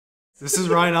This is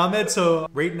Ryan Ahmed. So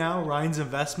right now, Ryan's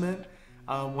investment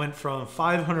went from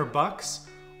 500 bucks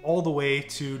all the way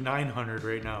to 900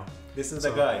 right now. This is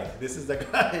the guy. This is the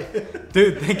guy.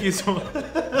 Dude, thank you so much.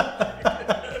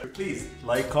 Please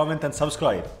like, comment, and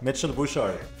subscribe. Mitchell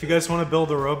Bouchard. If you guys want to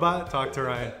build a robot, talk to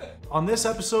Ryan. On this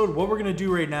episode, what we're gonna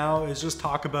do right now is just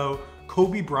talk about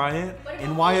Kobe Bryant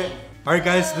and why. All right,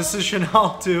 guys, this is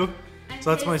Chanel too. So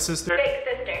that's my sister. Big sister.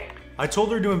 I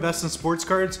told her to invest in sports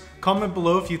cards. Comment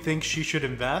below if you think she should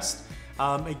invest.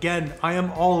 Again, I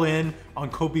am all in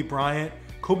on Kobe Bryant.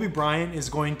 Kobe Bryant is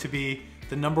going to be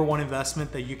the #1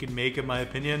 investment that you can make, in my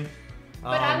opinion.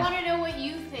 But I want to know what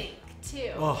you think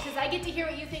too, because I get to hear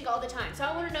what you think all the time. So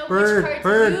I want to know Bird, which cards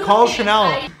Bird, you call think.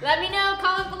 Chanel. Let me know.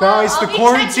 Comment below. Guys, I'll the be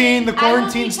quarantine, checking. the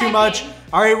quarantine's I will too be much. checking.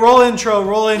 All right, roll intro,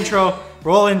 roll intro,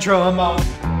 roll intro. I'm out.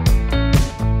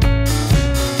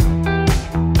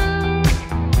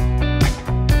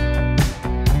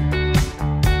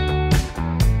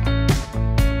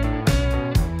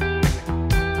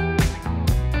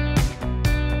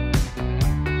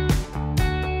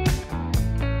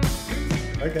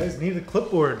 Alright guys, need a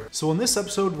clipboard. So in this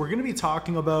episode, we're gonna be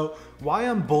talking about why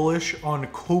I'm bullish on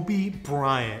Kobe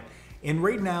Bryant. And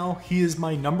right now, he is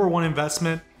my #1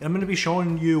 investment. And I'm gonna be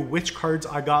showing you which cards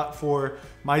I got for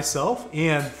myself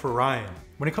and for Ryan.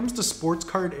 When it comes to sports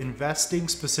card investing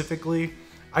specifically,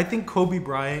 I think Kobe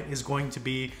Bryant is going to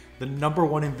be the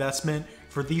 #1 investment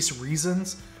for these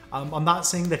reasons. I'm not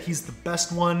saying that he's the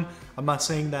best one. I'm not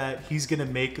saying that he's gonna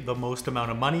make the most amount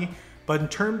of money. But in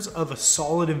terms of a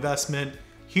solid investment,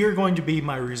 here are going to be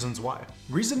my reasons why.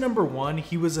 Reason #1,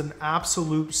 he was an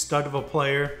absolute stud of a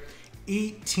player,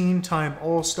 18-time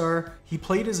All-Star. He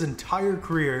played his entire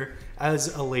career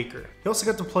as a Laker. He also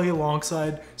got to play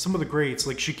alongside some of the greats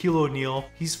like Shaquille O'Neal.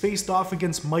 He's faced off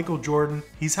against Michael Jordan.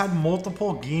 He's had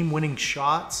multiple game-winning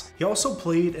shots. He also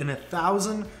played in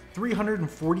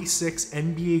 1,346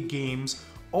 NBA games,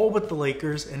 all with the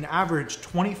Lakers, and averaged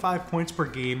 25 points per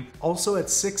game. Also at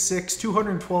 6'6",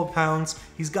 212 pounds,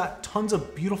 he's got tons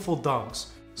of beautiful dunks.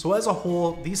 So as a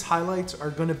whole, these highlights are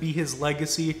gonna be his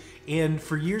legacy, and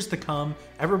for years to come,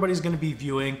 everybody's gonna be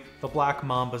viewing the Black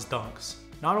Mamba's dunks.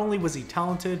 Not only was he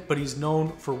talented, but he's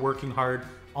known for working hard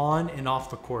on and off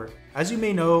the court. As you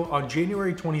may know, on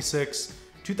January 26,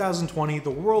 2020, the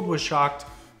world was shocked.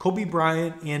 Kobe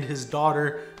Bryant and his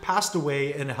daughter passed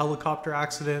away in a helicopter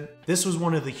accident. This was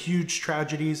one of the huge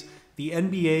tragedies. The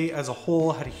NBA as a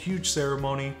whole had a huge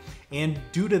ceremony, and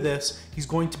due to this, he's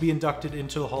going to be inducted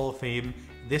into the Hall of Fame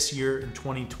this year in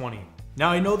 2020.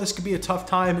 Now I know this could be a tough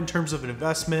time in terms of an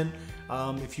investment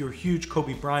if you're a huge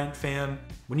Kobe Bryant fan.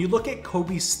 When you look at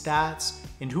Kobe's stats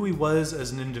and who he was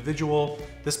as an individual,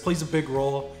 this plays a big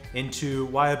role into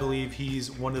why I believe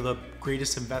he's one of the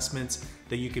greatest investments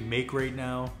that you can make right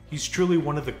now. He's truly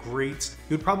one of the greats.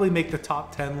 He would probably make the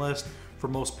top 10 list for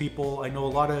most people. I know a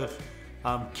lot of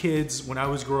kids when I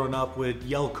was growing up would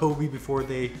yell Kobe before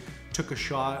they took a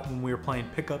shot when we were playing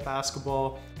pickup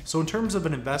basketball. So in terms of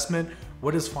an investment,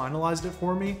 what has finalized it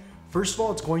for me? First of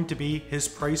all, it's going to be his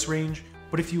price range.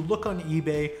 But if you look on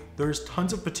eBay, there's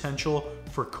tons of potential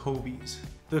for Kobe's.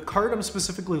 The card I'm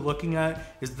specifically looking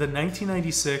at is the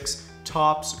 1996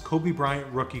 Topps Kobe Bryant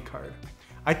rookie card.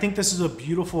 I think this is a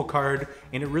beautiful card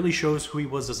and it really shows who he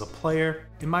was as a player.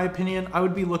 In my opinion, I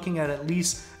would be looking at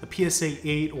least a PSA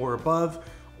 8 or above,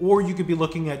 or you could be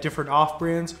looking at different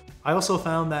off-brands. I also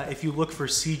found that if you look for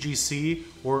CGC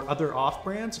or other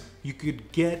off-brands, you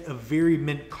could get a very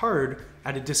mint card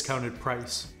at a discounted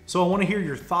price. So I want to hear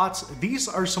your thoughts. These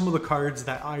are some of the cards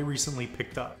that I recently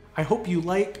picked up. I hope you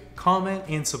like, comment,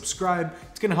 and subscribe.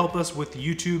 It's going to help us with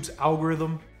YouTube's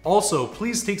algorithm. Also,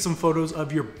 please take some photos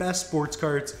of your best sports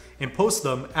cards and post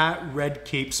them at Red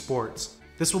Cape Sports.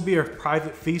 This will be our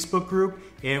private Facebook group,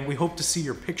 and we hope to see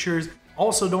your pictures.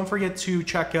 Also, don't forget to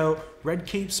check out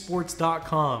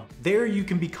redcapesports.com. There you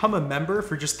can become a member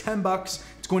for just 10 bucks.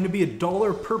 It's going to be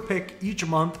 $1 per pick each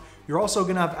month. You're also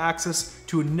gonna have access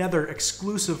to another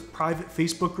exclusive private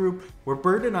Facebook group where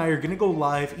Bird and I are gonna go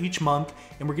live each month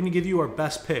and we're gonna give you our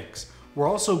best picks. We're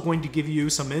also going to give you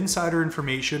some insider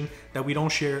information that we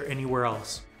don't share anywhere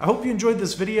else. I hope you enjoyed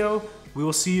this video. We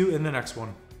will see you in the next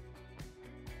one.